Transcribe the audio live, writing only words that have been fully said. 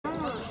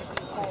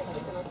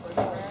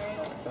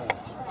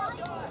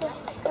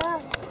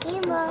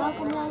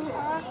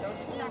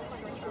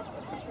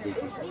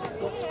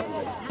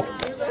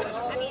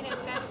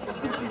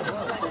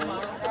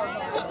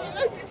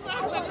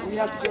You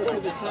have to go to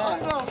the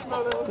side.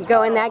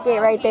 Go in that gate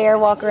right there,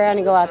 walk around,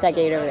 and go out that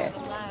gate over there.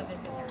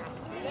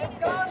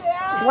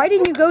 Why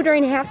didn't you go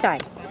during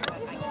halftime?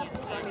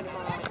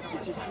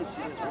 It just hits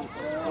you at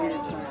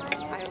weird times.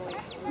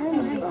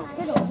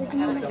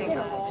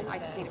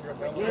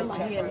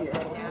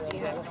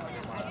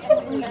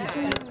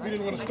 We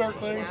didn't want to start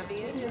things.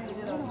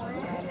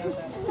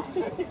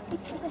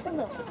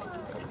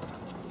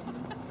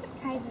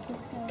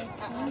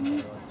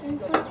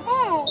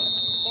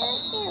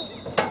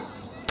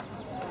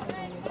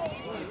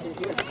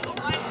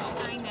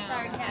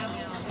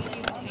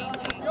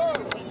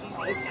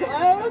 It's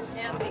closed.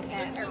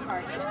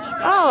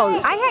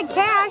 Oh, I had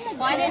cash.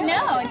 Well, I didn't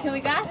know until we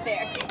got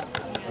there.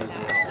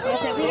 They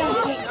said we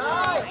don't take.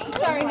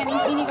 Sorry, honey.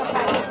 You need to go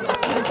back.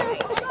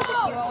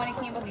 You want one of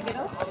Campbell's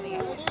Skittles?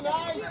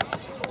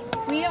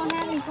 We don't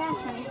have any cash,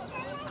 honey.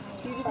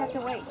 You just have to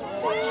wait.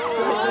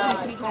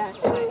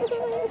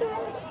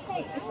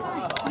 Hey, it's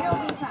fine. You'll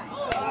be fine.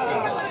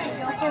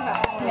 You'll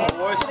survive. Okay?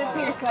 Sit up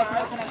here so I can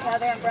open up the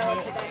other umbrella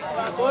today.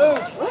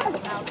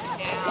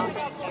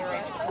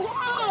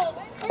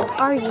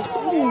 Are you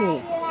kidding me?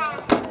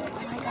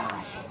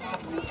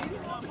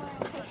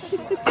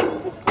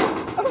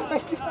 Oh my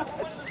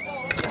gosh.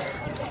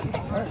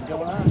 What is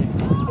going on?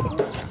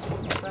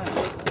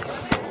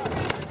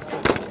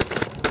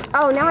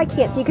 Oh, now I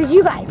can't see because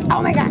you guys.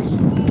 Oh my gosh.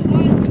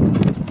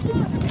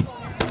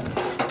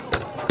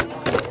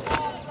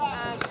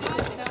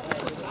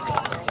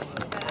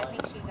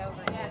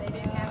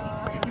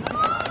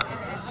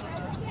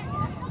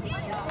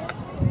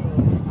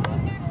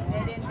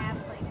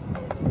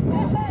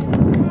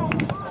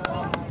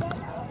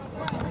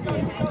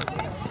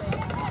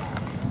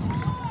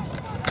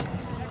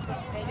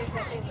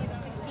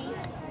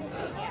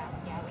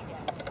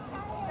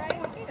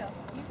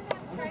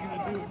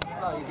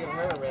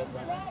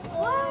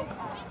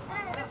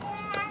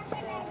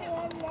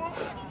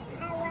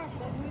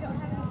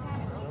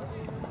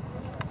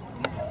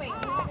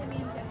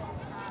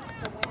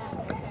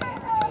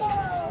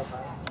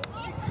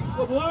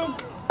 Go blue.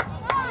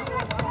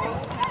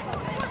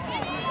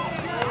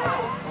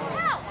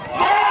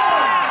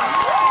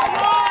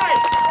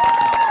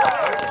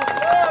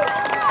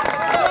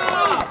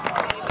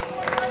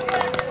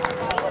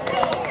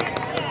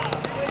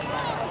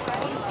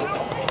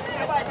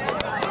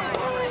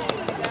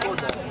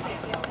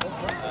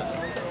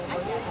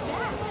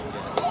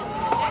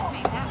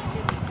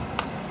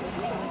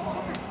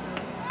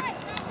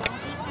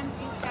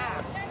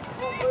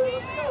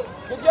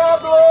 Good job,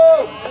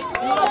 Blue!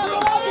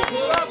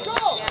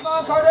 Come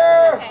on,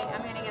 Carter! Okay,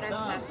 I'm going to get our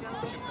stuff.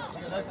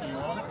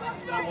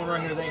 Got one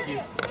right here, thank you.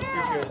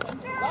 Appreciate it.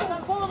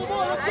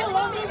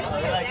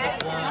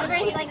 I'm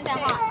ready. He likes that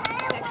hot.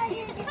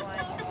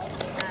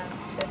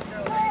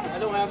 I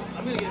don't have,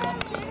 I'm going to get it.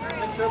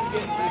 Make sure we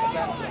get it to the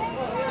basket.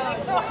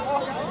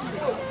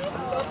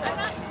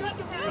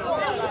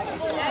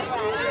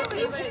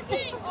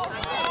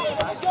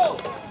 Let's go!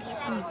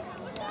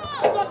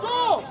 Let's go!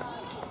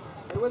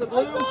 Hey, with the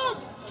blue.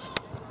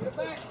 Get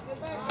back,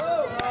 go!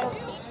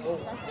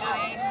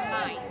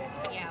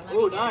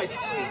 Oh, nice.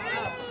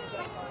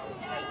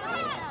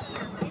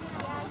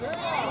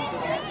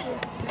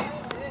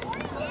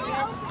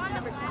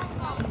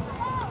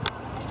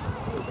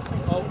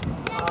 Oh.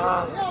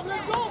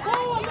 Let's go,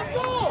 let's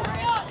go!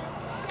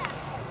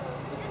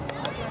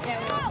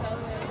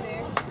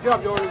 Good job,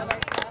 Jordan.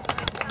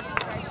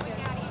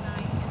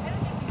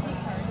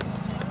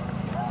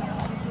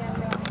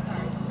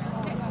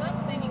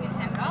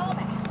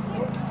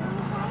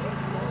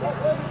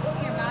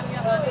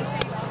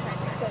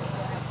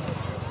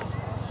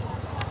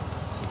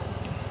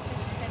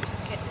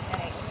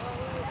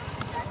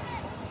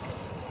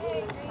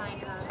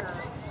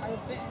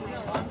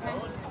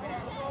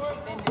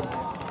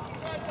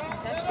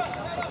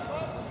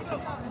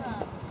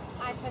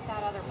 I put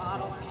that other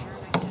bottle in there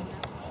and I shouldn't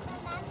have.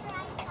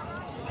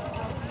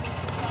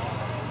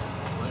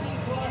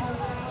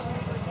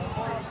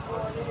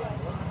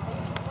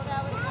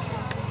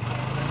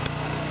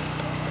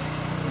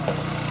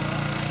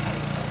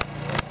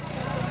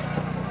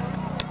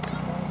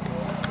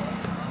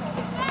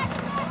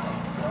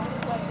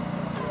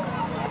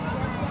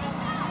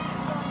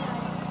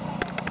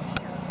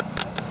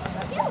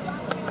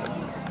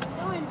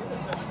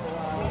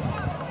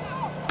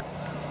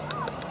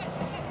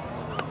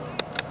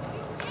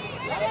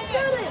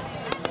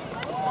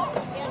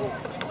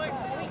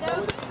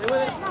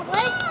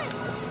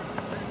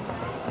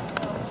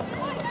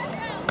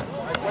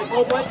 Go,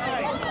 Blake.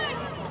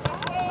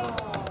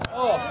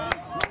 Oh.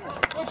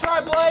 Good try,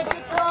 Blake.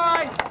 Good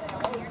try.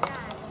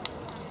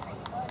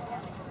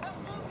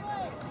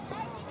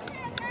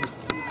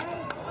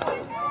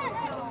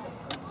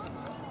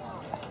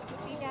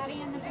 See Daddy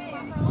in the big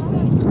umbrella?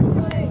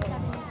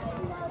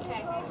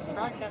 Okay.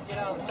 Trying to get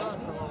out of the sun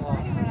for a while.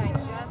 What I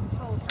just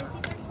told her.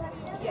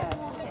 Yeah.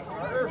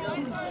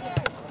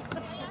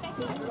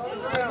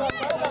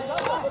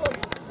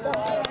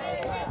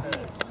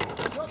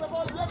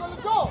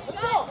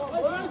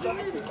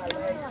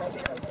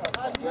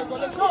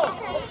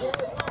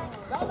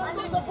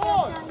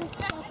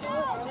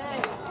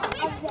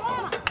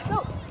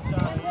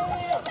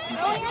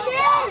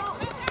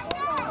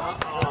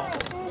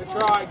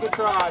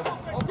 try.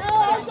 Okay,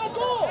 let's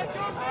go.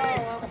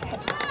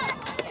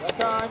 Get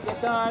time, get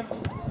time.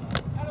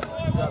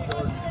 Good job,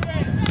 Jordan.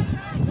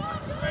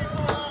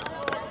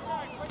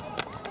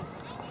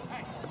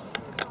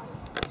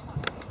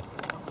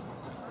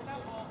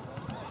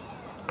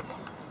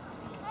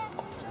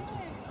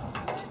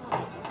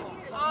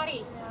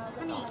 Audie,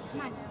 honey,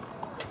 come on.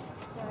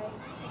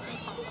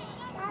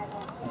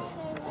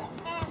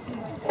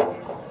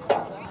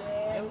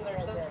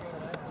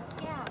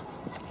 Yeah.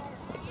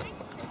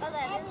 Oh,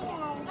 that is.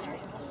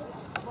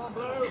 Come on,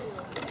 Blue.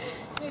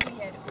 Movie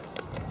head.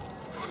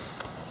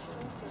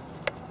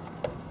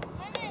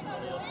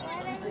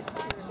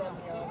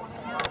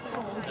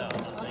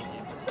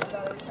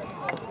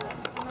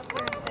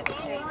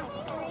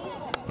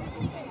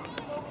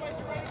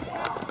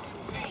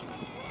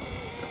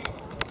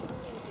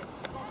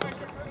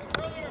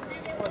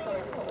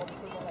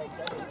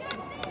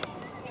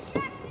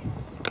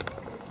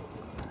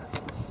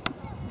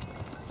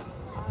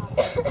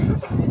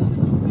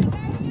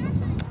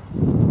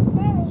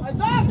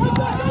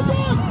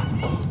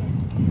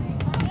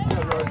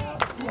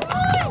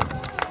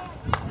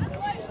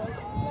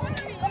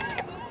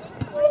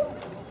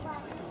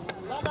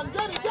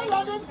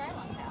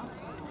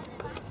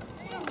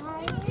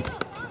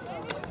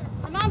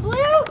 Come on,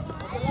 Blue!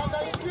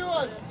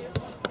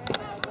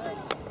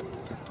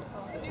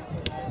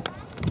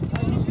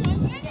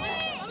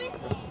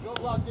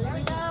 There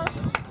we go.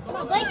 Come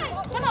on, Blake!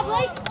 Come on,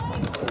 Blake!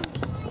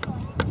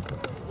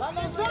 Come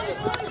on, Joe.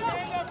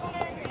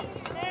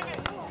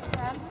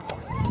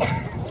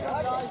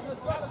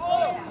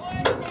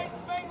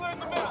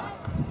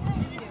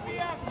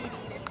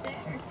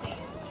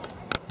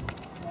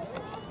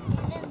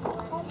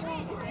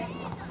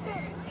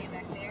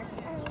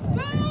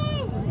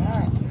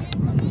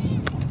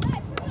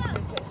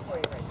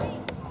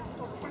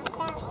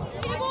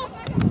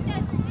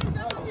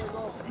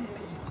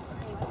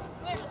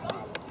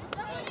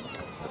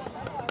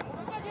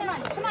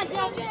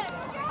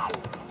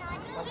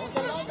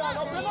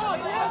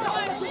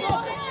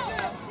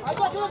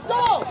 Let's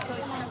go!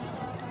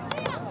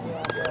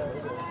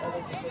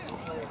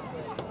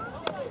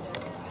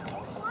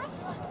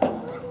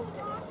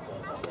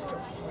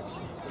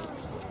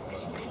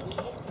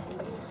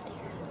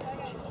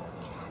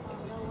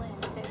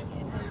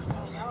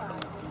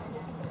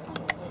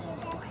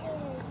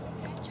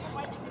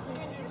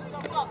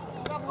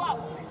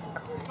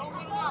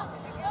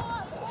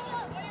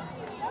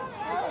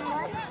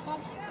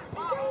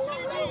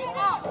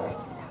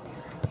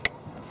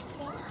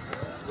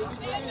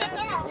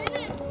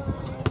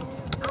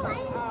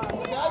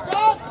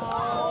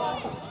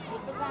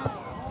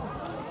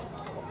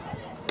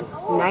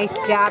 Nice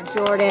job,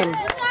 Jordan.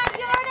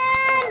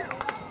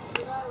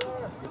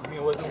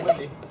 It wasn't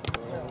windy.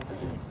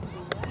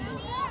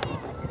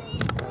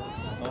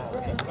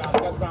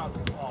 Bounce, bounce.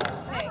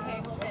 Hey,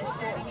 hold this.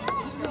 Daddy needs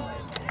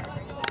controllers.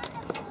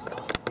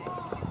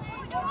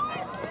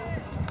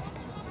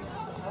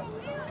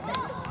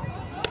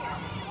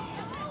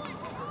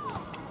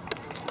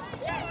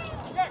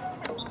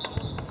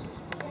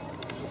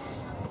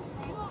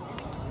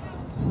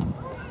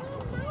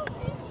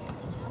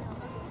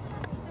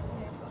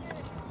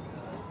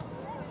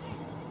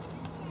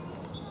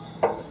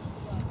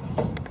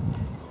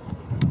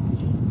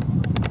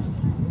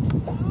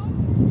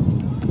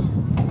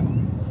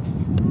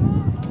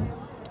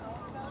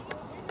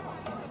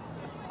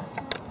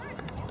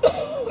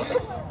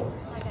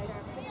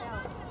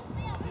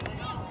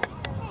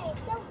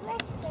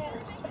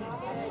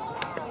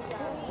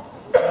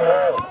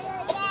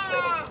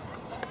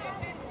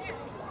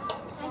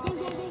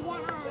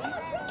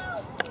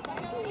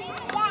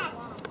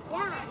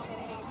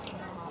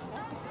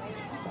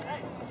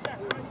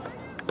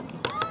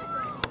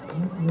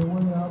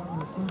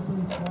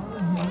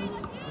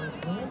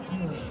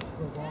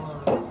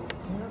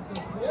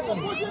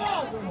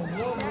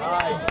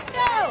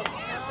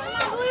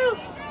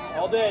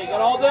 All day, you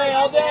got all day,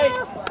 all day.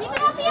 Keep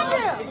it up,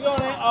 Andrew. Keep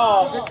going, Andrew.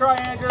 Oh, good try,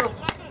 Andrew.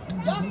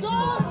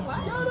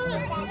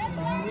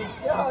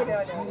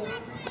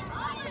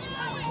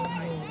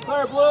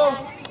 Clear, Blue.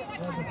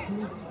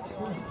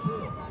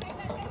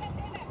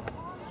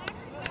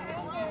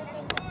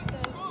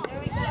 There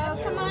we go.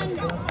 Come on.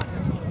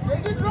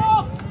 Take it,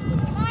 drop!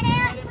 Come on,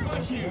 Aaron.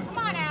 Come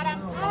on, Adam.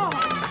 Oh.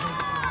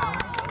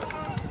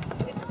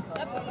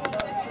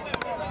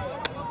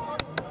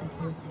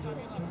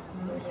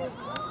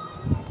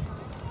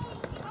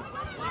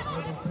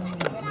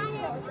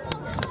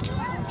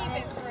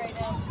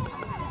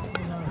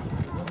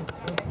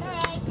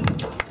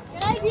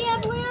 Good idea,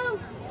 Blue!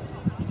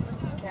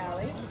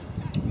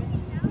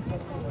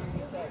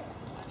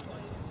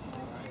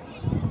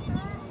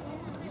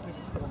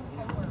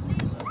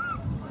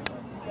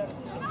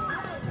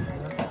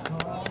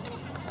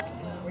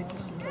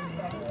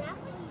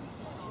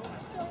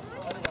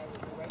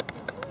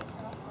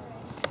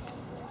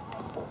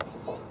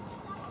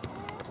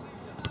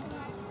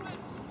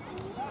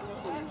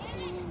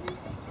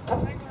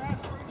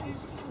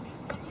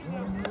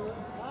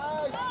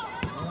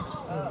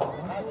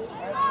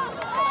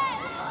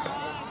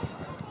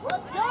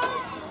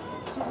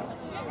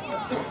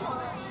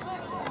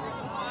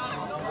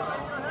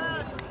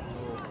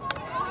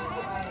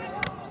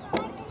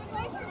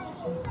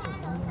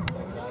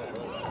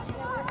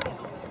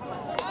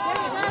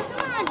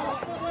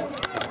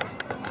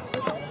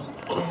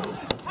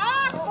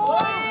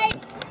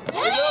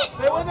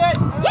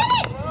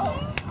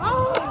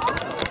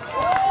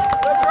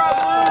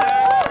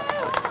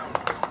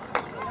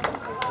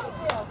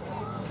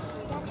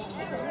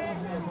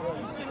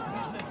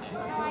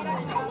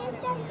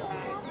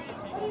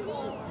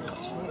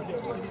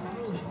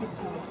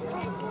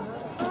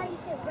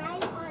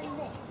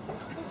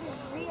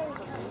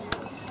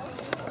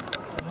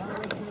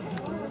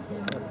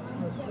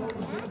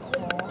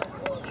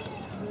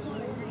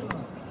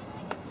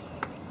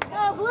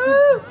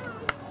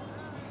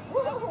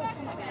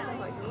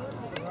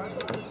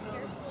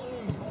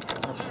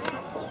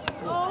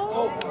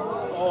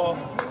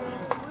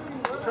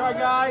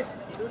 Sorry, guys.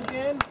 Do it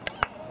again.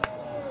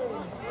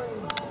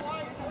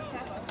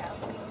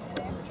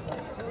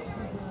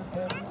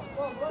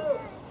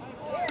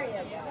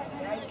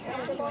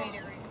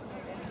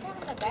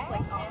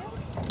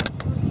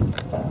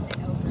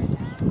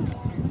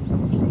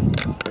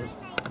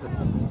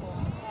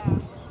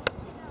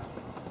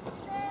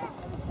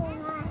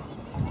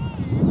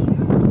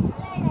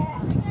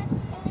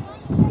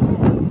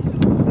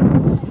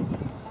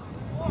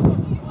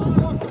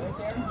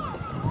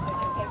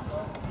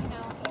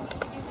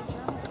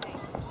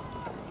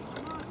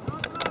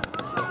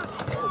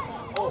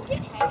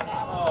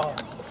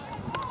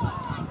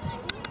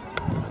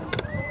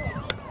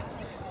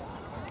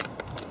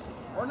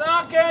 We're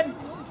knocking.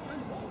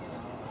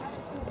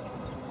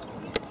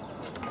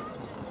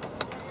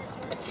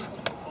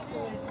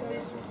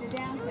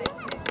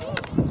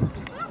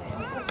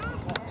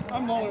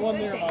 I'm the only one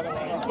there, by the way.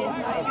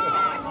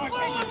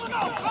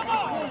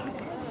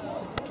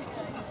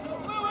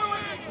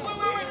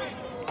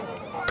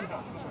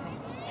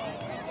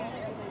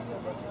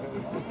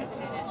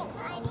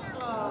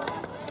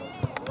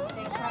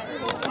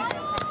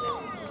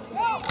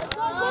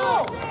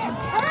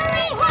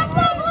 Hurry,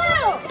 hustle,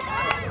 Blue!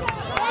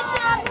 Good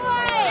job,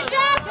 boys! Good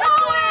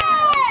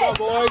job,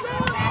 boys!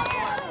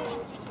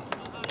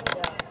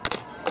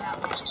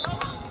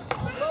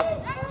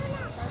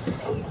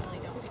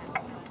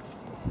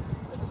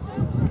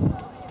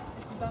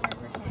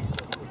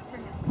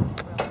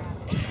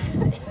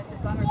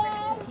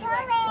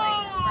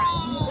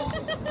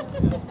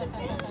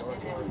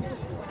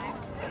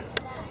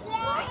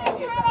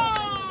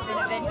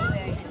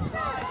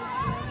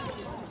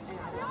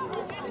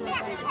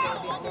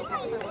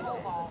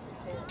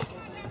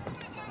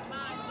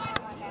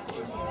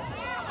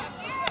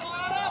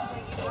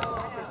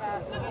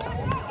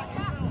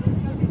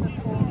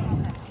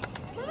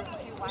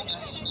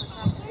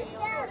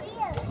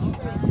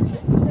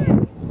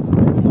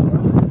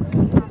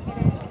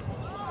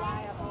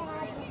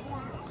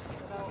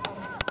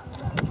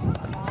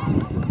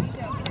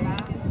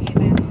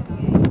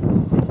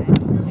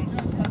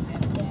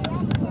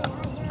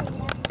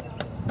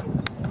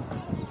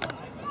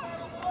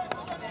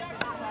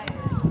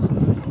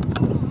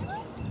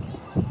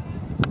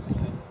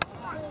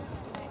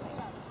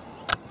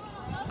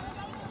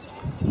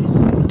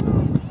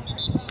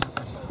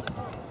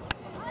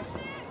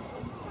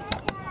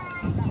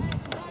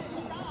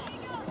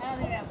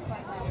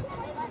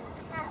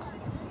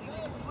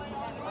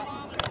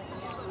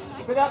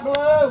 Keep it up, Blue.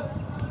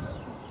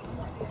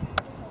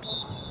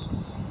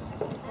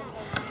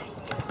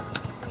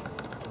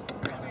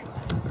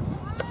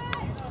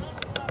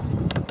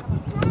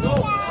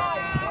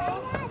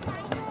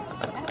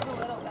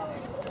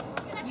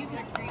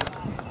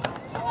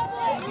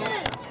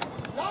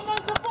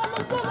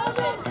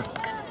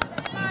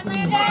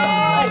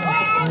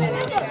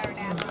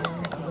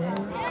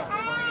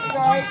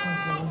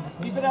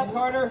 Keep it up,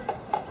 Carter.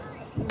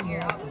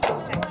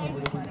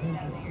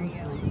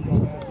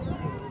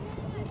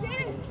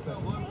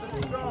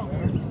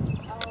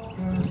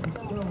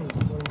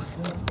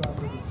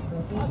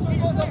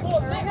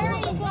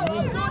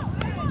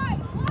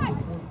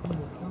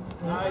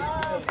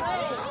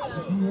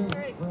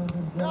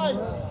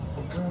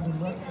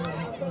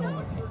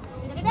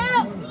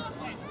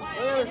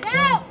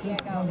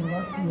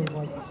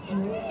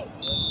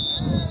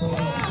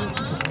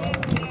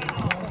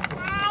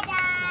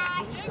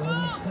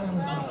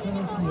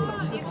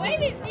 He's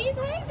waving. He's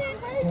waving.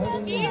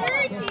 He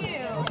heard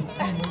you.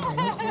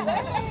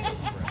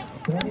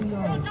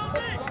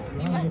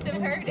 You must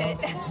have heard it.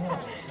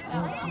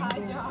 Oh my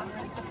God.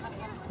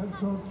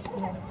 Well,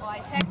 I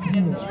texted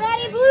him. You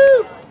ready, Blue?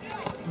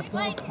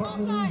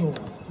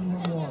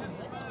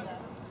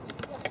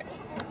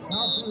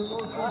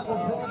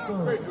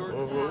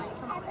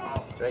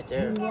 Right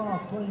there. Way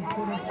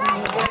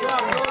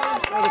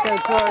to go,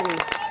 Jordan.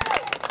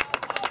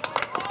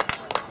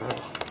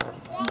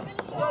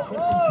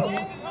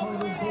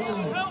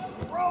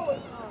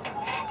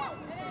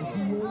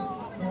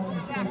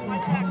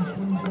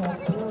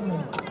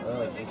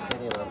 He's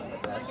sitting on the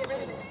basket.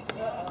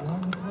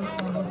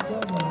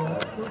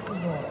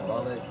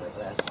 Smaller than the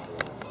basket.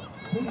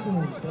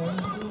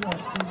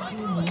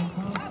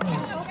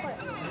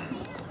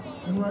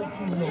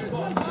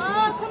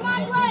 Oh, come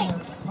on, Blake!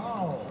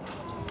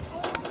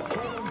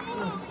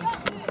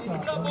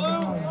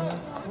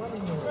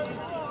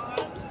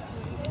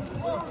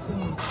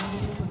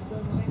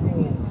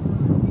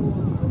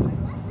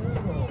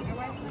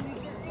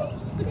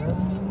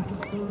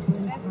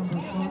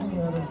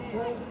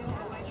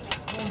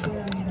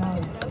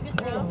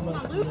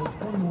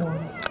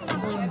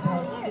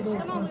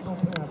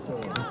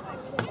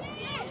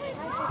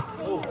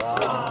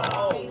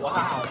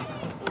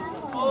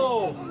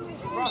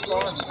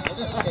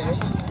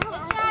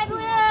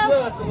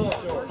 Just a little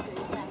short.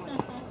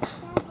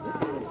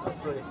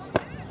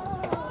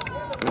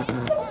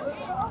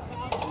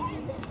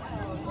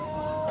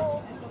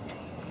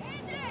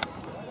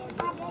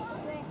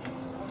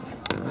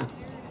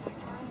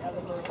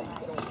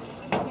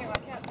 Here,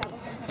 watch out. That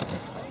was going to come.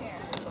 Here.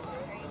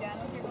 Are you done?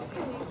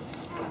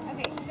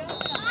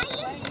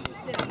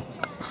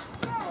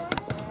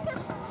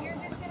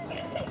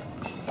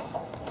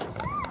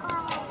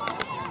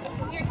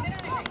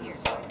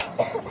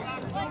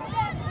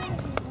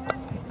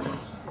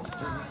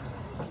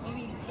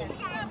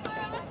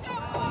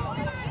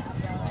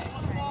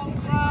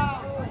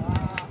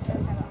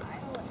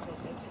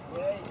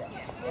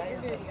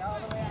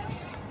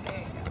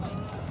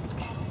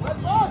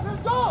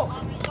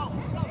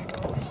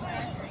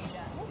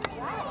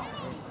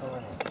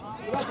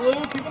 Come on, Blue,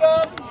 keep it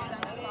up.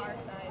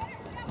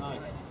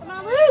 Nice. Come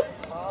on, Luke.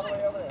 All the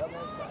way over there, on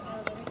that side.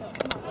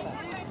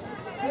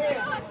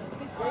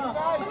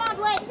 Come on,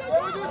 Blake. Come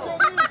on,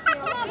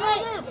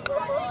 Blake.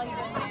 All he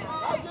does now.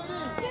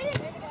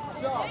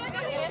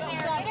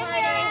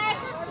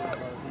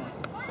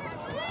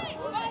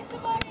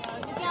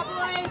 Good job,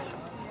 boys.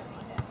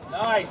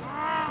 Nice.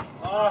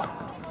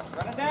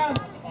 Run it down.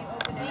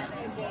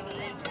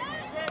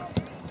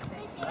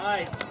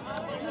 Nice.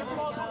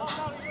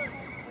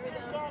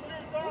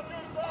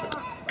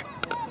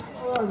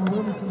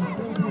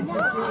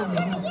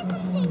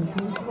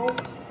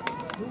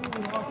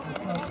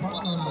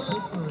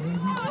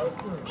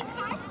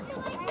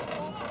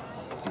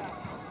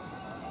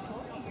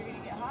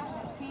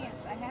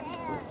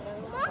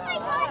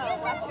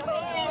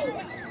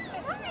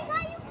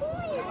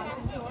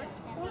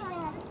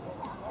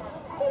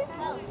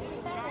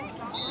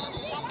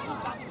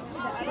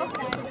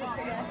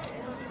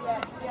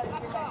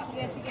 You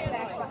have to get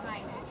back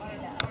behind and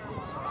stand up.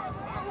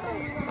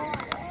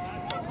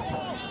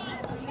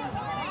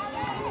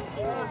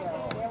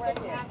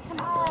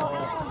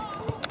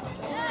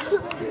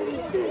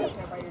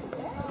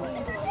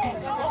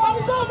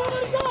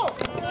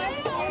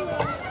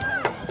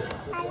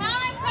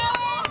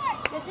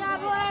 Good job,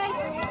 boys.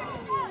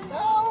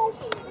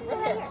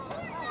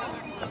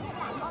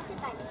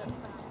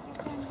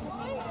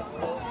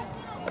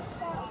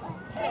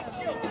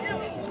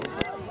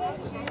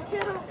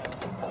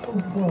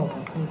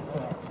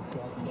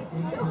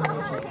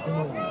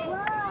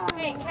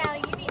 Hey,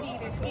 Callie, you need to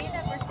either stand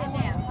up or sit down. You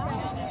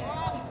don't need to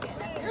keep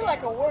getting up. You're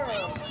like a worm. You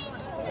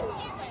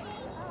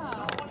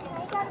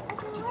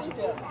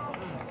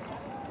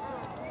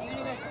want to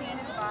go stand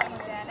at the bottom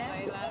with Dada?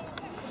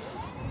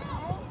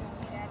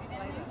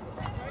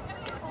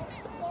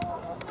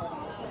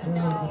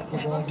 No,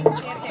 okay, go sit there. If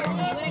you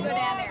want to go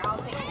down there, I'll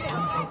take you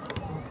down.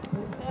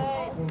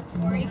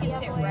 Or you can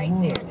sit right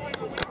there in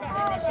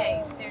the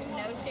shade. There's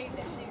no shade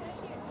down there.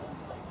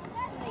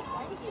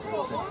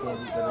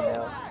 Candy good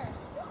enough.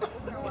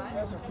 For what?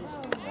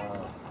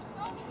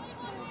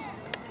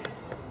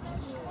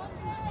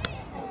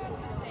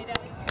 They don't.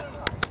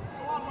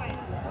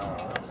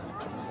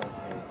 Sometimes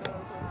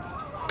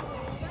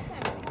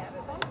we have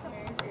it, but it's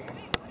very rare.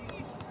 We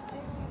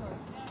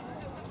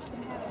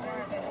have more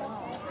of it at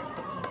home if we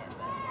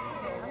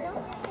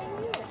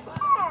need it, but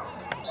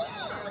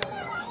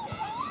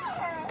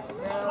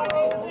very rare.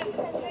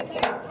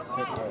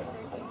 Sit there.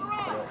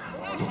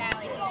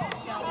 Callie,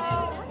 don't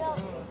move.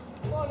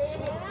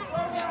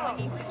 No one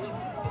needs to keep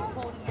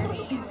holding your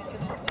hand.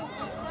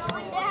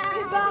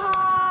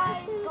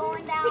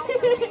 Going down.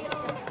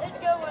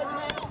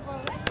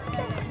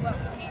 Because it's what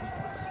we came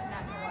for,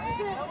 not what.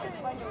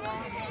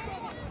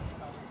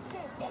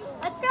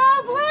 Let's go,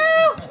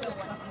 Blue.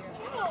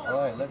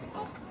 Boy, look at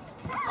this.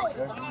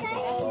 There's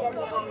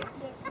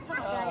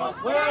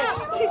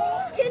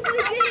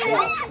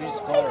Who's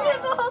scoring?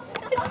 Campbell, who's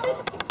scoring?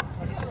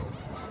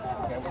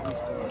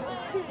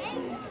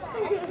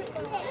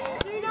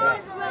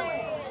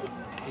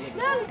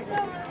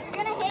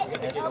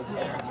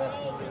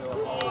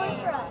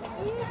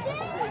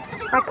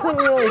 I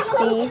couldn't really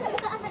see. I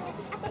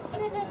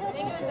think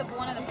it was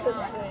one of the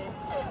ponds.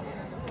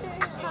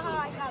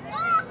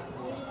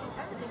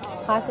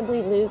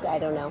 Possibly Luke, I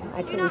don't know.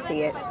 I couldn't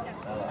see it.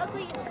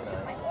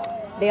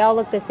 They all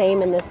look the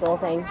same in this little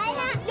thing.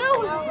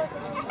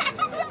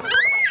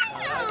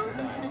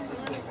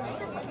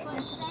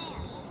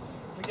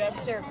 We got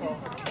circle.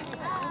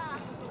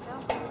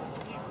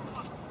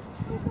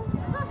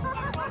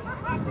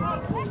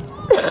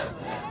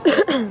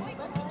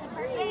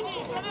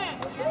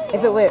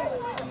 If it were,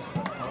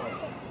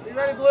 You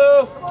ready, Blue?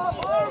 Ready,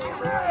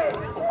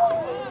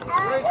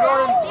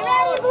 Jordan? You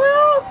ready,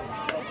 Blue?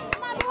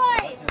 Come on,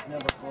 boys. Just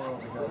number 4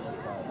 over here on this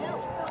side.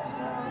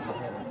 He's a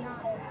hitter.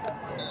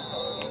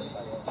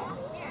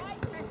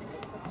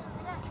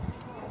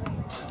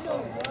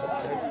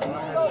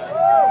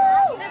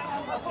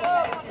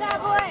 Good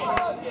job, boys.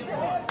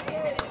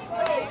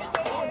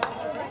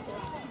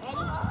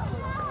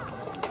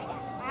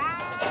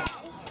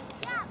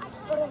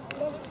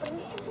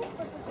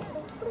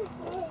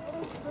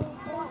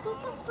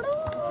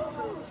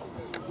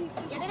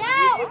 Get it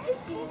out.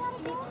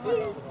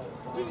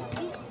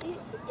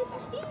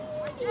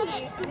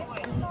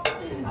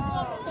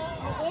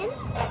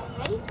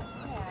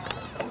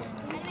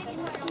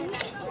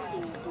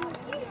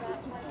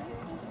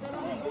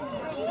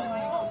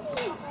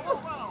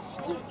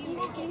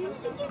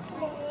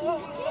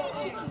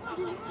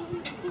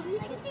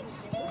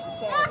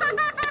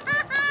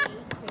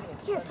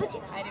 Here, put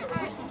it. I do.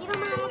 Get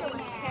on my other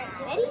one.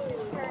 Ready?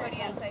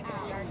 Cody outside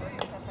your yard doing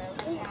stuff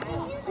else.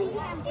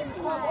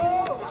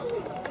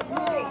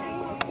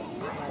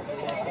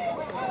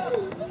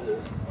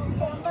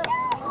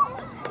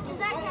 Does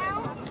that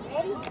count?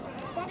 Ready?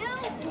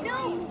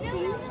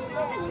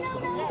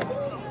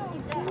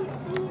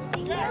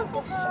 No.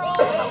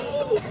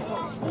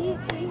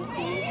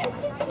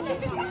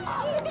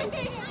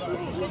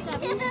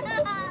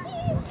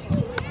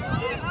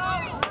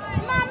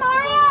 Come on,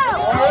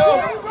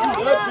 Mario!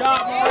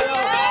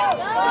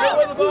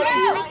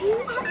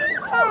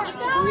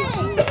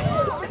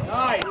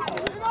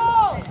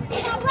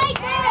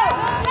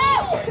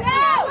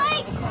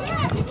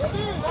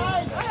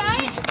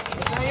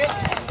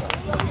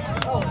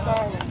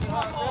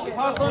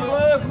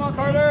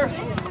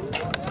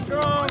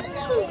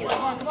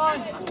 on.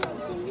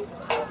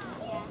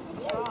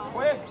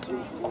 Quick.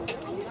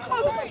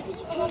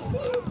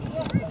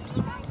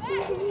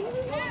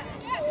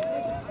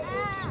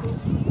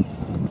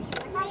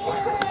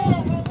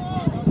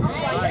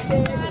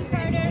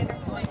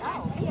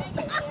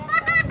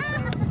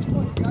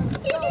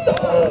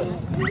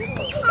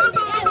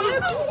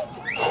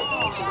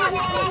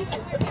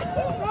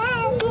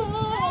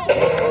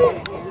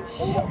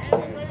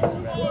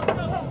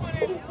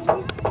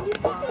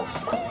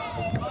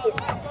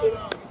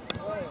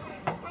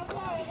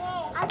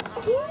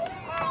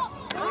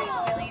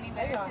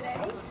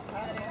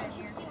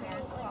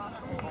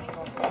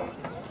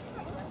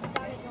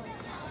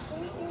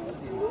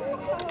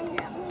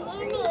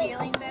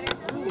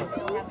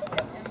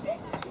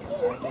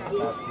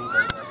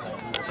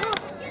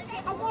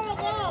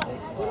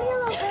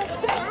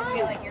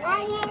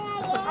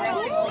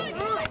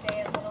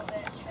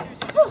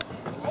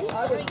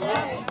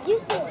 You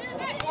see it.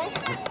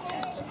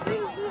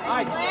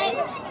 Nice.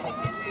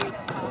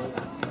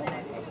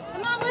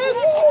 Come on,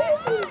 Luke.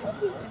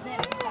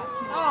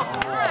 Oh,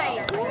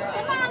 nice.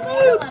 Come on,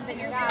 Luke.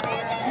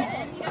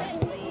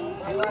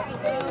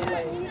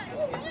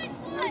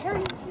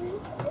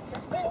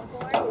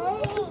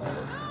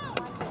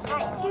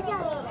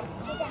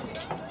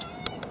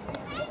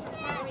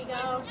 Here we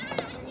go.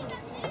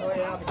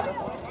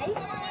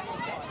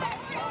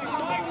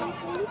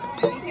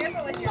 Be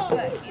careful with your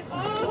foot.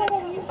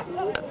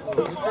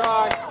 Good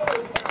try.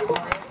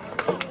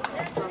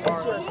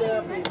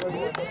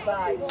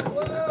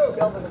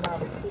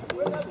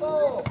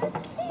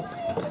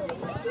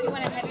 You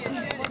want a heavier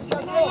shoe?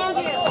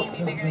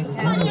 Be bigger than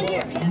Cat.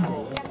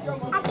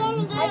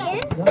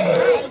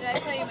 Did I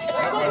tell you my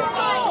son is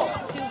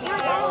 2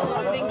 weeks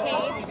older than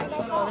Kate?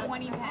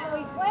 20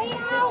 pounds. And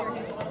his sister who's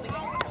a little bit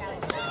younger than Cat is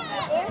 30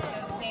 pounds.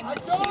 So same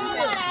shoe size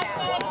as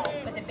Cat.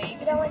 But the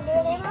baby that's 2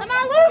 weeks Come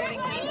on, Luke. older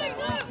than Kate is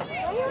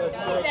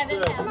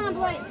 7 pounds. Come on,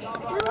 Blake.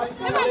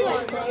 Come on,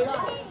 Blake.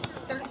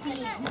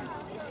 13.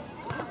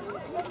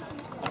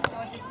 So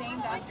it's the same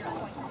doctor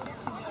appointment.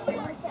 They're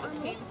 2 weeks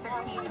different. Kate's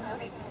 13 and her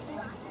baby's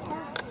 20.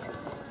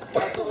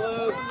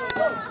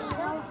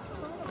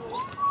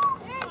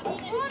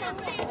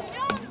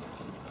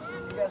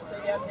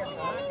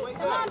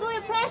 Come on,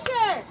 Blue,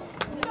 pressure.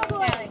 Go,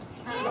 boy.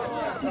 Alex,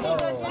 Go,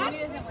 Jack. Amy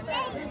doesn't want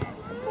that in her head.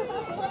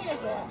 What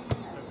is it?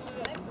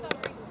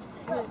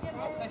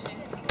 Push it.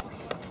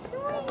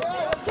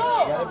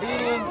 Gotta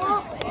beat him.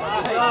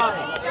 Job,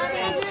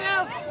 Andrew.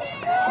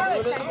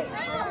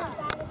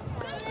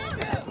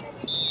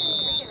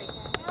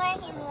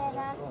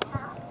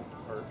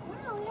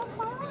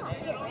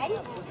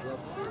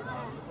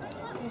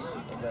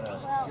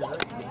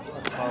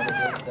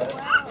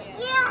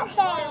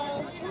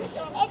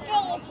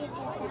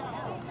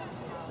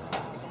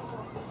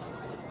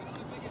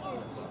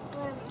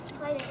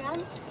 Play the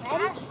drums.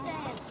 Ready?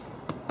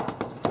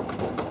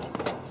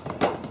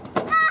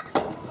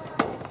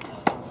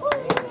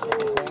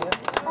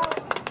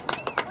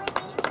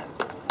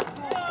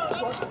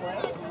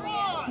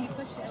 You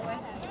push it away.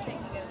 Say you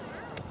go.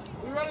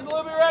 We ready,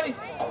 Blue? Be ready.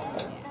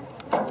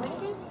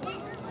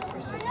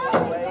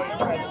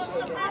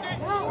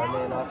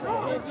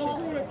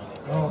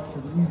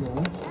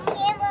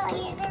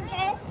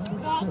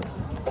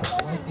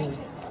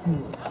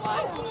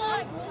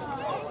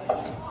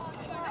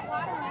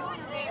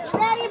 You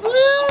ready,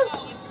 Blue?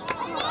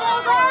 Go,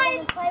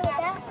 guys. Play with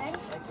that. Ready?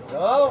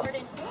 Go.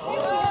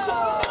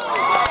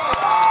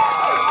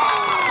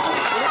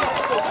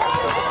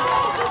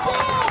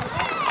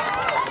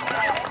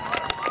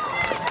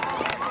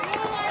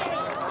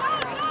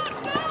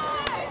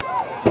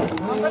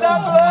 Coming up,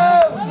 Blue.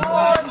 Come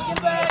on, get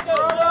back.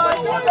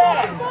 Get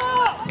back.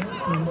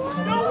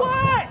 No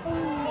way.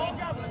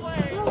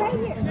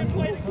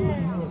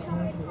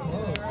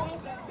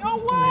 No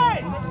way.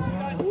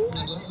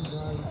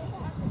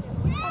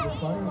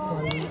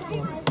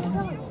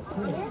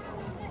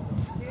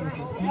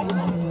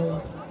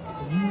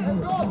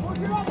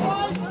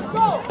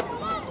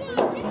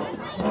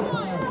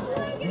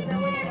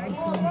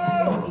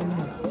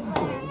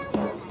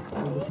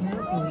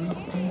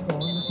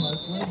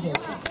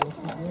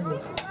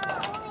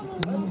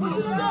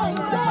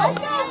 Let's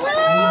go,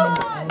 Blue!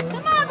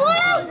 Come on,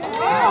 Blue!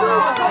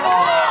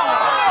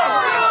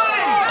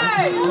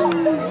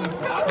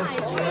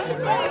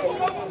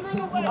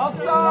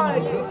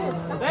 Offside.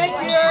 Thank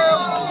you.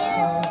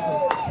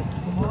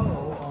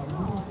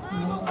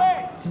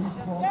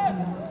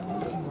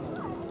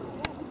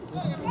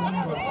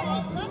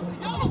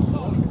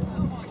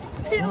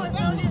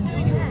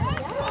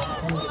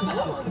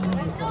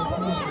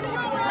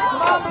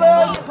 Come on,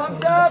 Blue.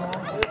 Pumped up.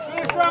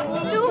 Finish strong,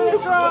 Blue.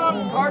 Finish strong.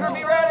 Carter,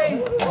 be ready.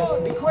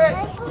 Be quick.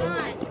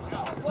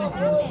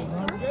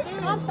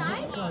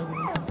 Offside?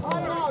 Oh,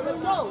 no,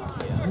 let's go.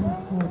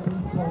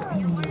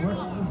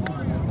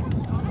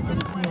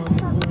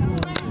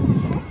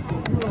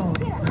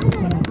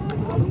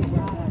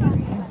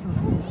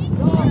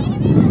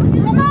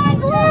 Come on,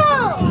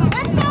 Blue!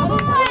 Let's go,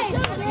 boys!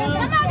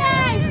 Come on,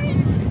 guys!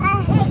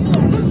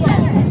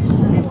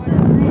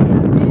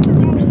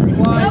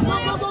 Wide.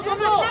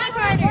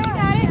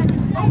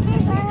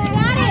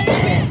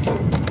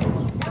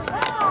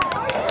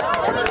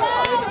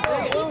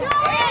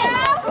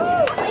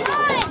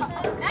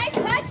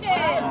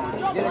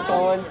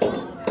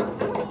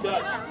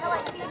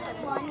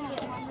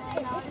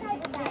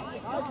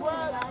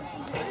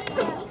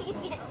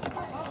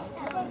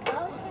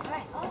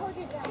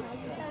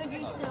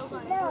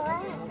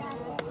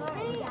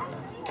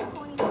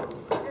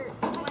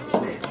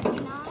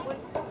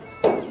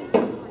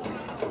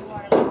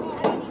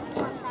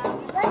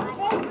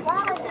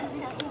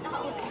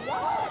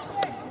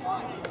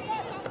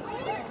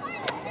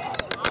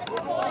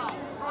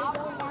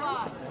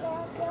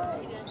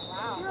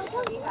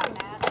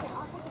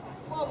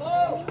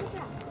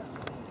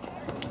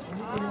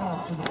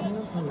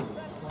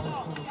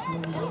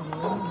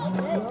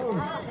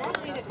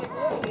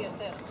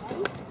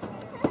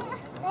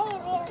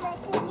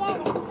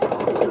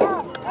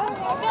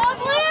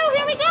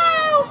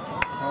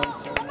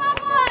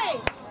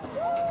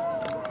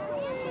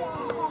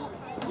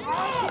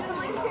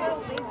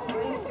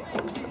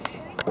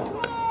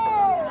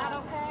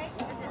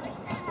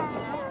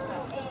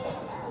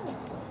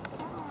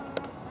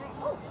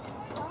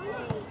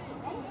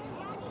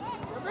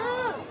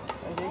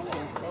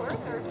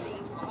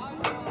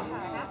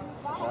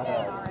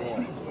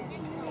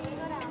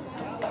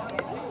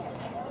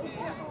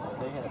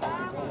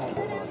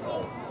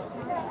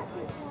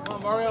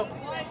 on, Mario.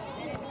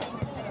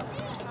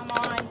 Come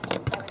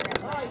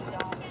on.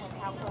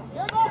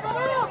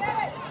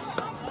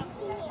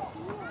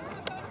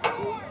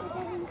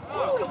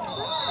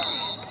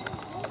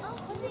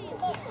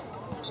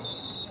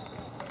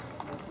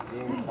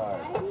 Being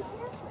hard.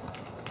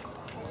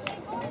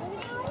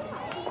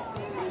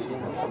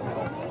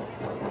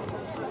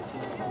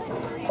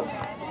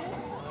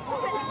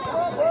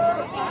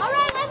 All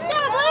right, let's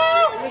go,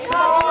 Blue!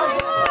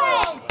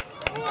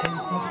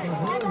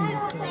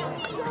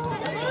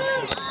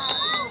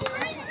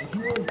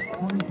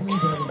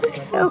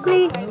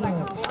 Oakley.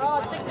 Oh,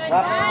 it's a good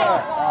Drop in night.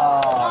 there.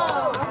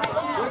 Oh.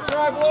 Good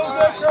try, Blue.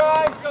 Good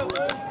try. Good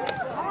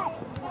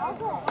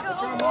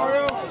try,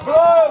 Mario.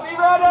 Blue, be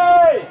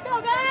ready. Let's go,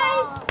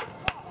 guys!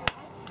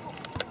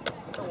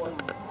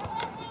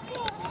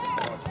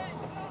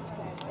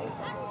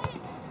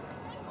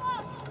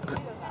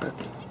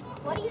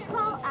 What do you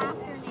call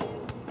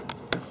afternoon?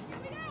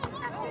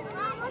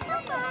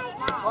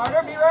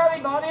 Carter, be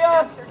ready,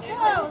 Nadia.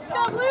 Let's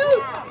go,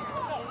 Blue!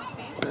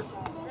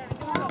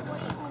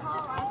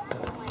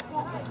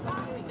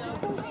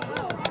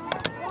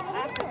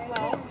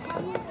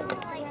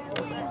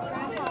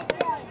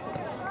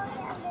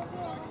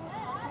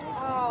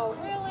 Oh,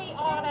 really,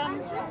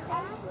 Autumn?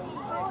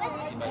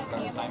 You might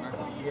start the timer.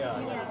 Yeah.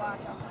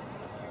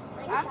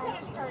 I'm going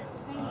to start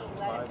singing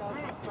Let It Go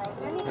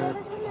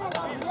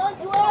to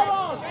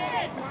Frozen.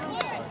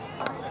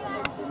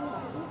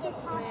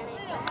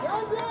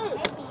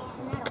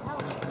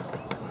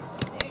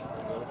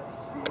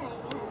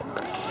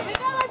 Here we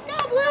go, let's go,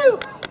 Blue!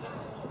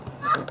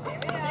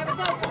 There we go,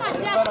 come on,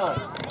 Put Jeff. on.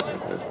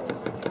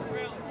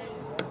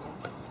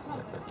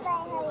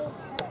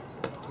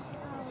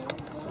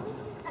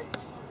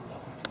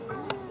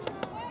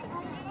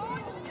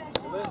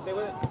 Stay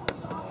with it.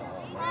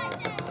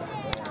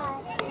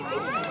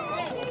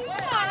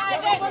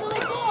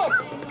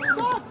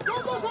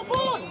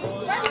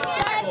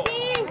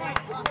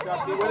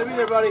 Get with me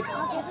there, buddy.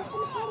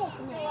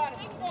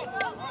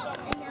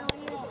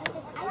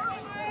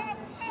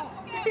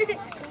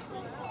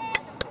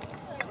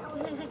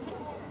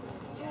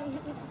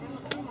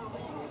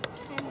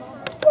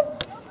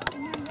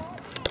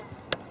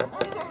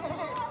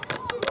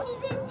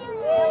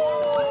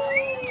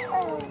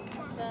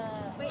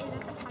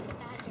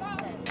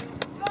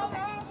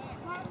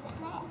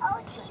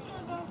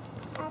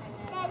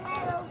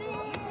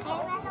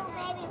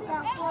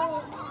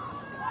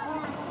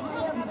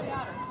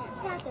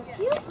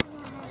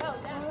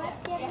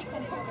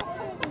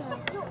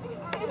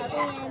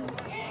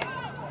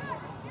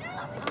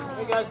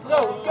 Hey guys, let's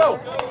go.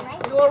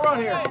 Get a little run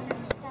here.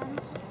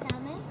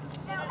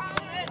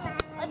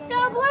 Let's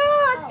go,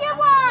 Blue! Let's get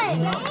one!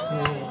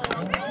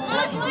 Come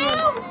on,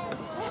 Blue!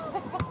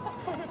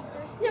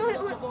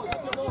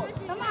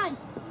 Come on.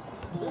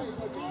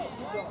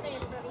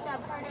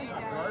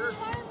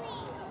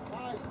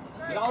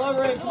 Get all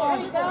over it. Come There on.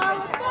 we go.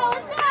 Let's go,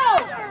 let's go!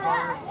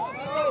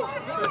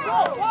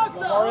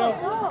 Mario.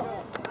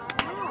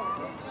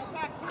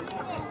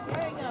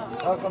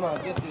 Oh, come on,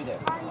 get through there.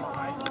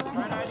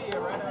 Right idea,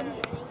 right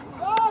idea.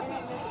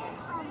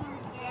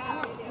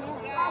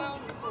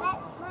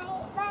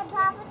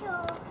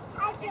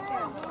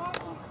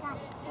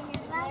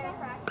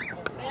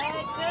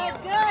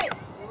 Good.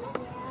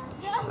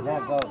 Now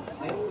go.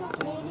 Sit.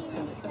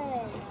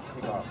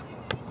 Kick off.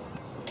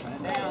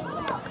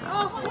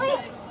 Oh,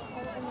 wait.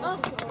 Oh.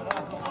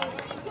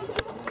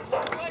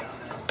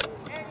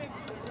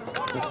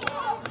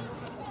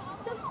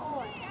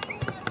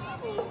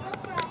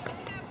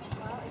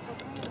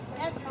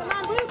 Yes, come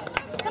on, Blue.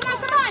 Come on.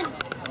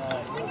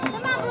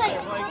 Come on, Blake.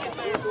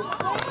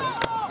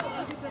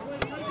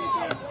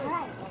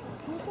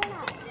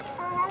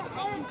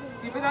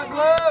 Keep it up,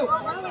 Blue.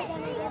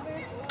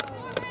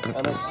 How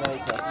much time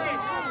is that?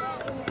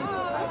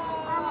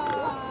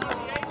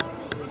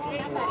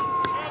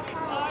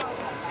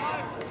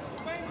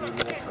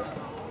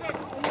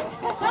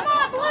 Come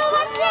on, Blue.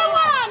 Let's get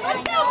one.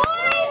 Let's go,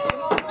 boys.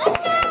 Let's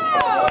go.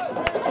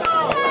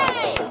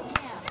 Hey.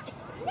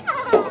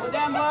 Go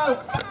down, Blue.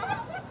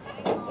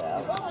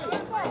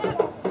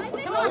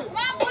 Come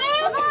on,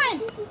 Blue. Come on.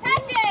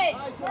 Touch it!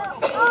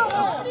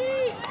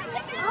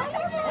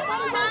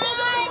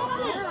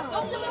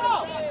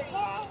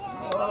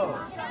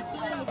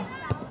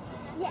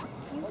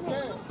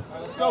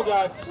 Let's go,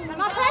 guys.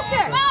 Come on,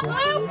 pressure. Come on,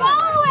 Blue.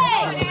 Follow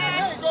it.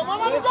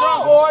 Good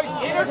shot, boys.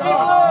 Intercede,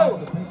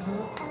 Blue.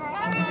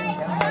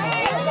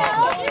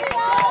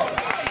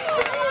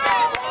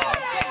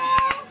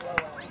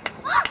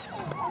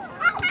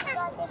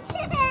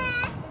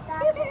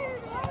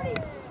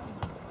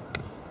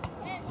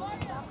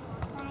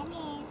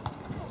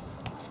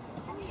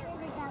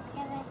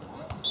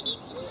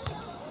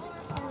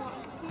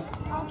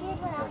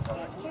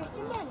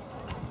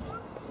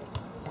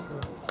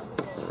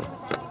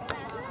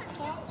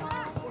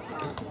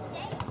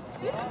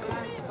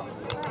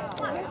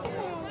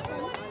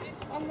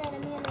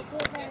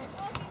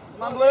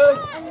 Come on, Blue.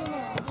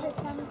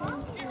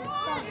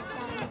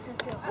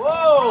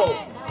 Whoa!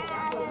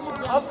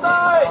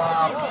 Offside!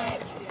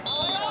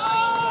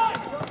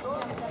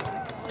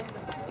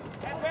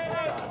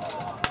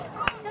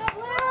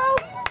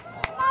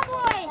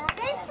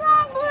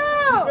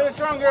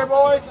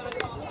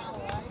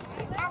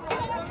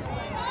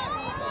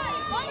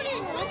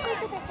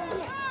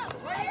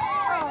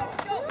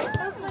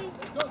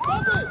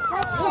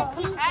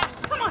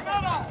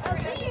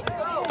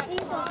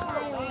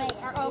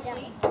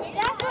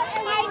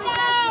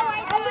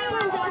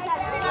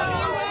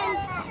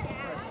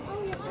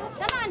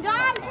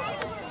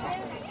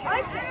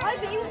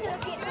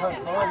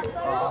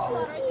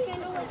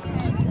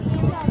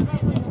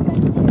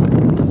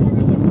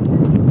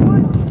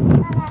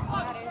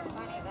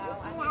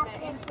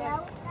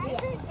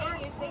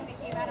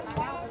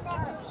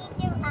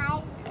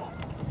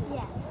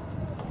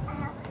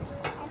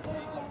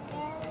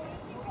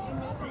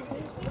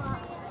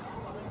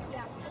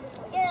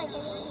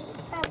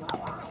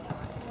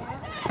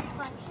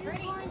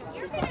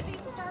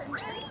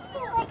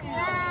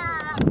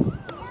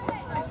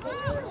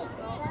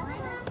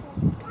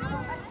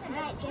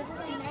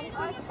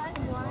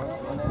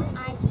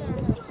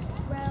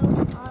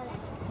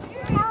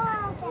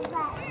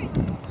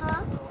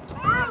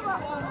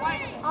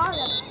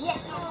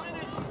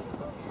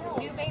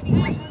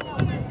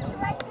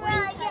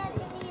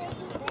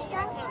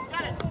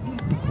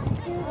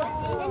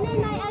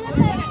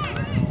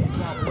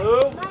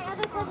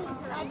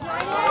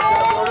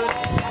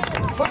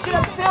 Push it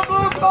up the field,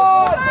 Blue, come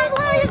on! Come on,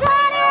 Blue, you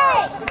got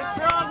it! Finish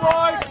strong,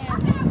 boys!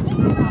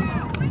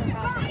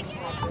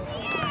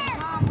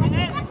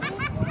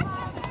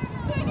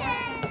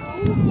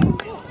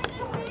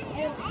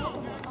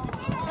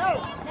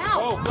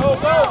 Go, go,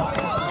 go!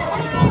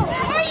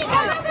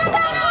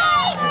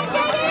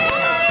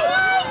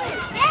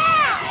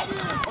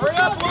 Hurry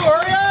up, Blue,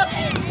 hurry up!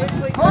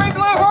 Hurry,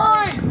 Blue,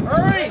 hurry!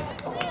 Hurry!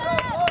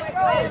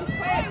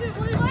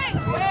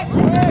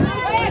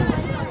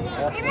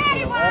 You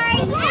ready,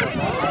 boys?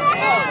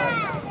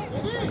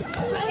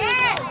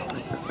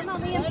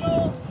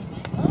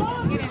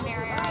 Get in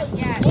there, Aaron.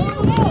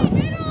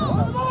 Yeah.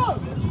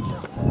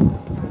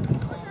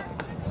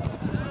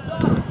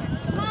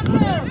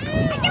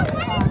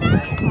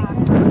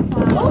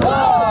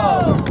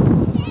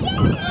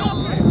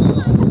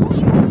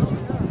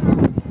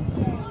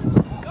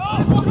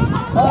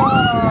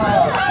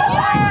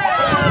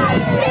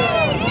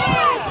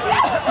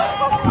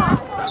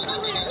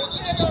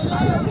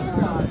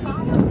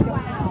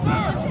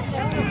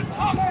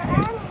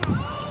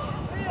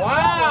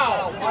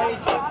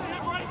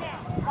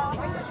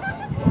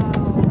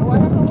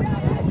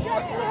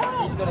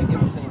 He's going to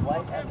give it to you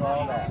right after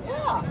all that.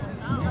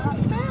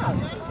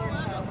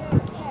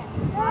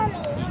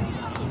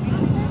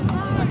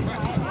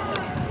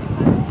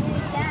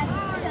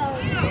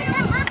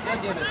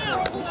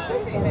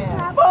 Still give it to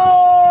him.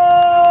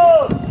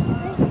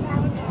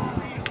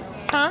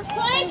 Huh?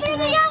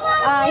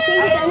 I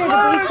think it's under the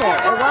bleacher.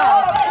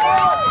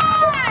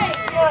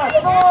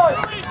 It was.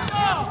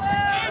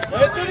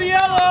 Get to the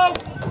yellow!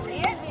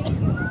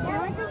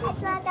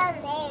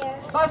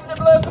 Buster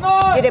Blue, come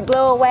on! Did it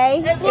blow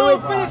away? Hey, It Blue,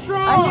 was finish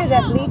strong! under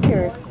the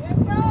bleachers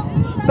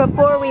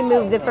before we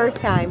moved the first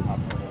time.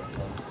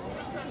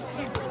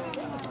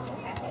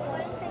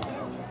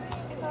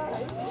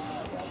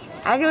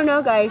 I don't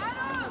know, guys.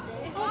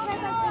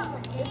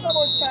 It's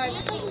almost time.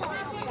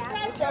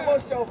 It's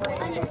almost over.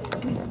 Run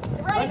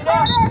it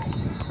up!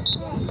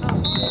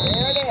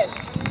 There it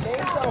is.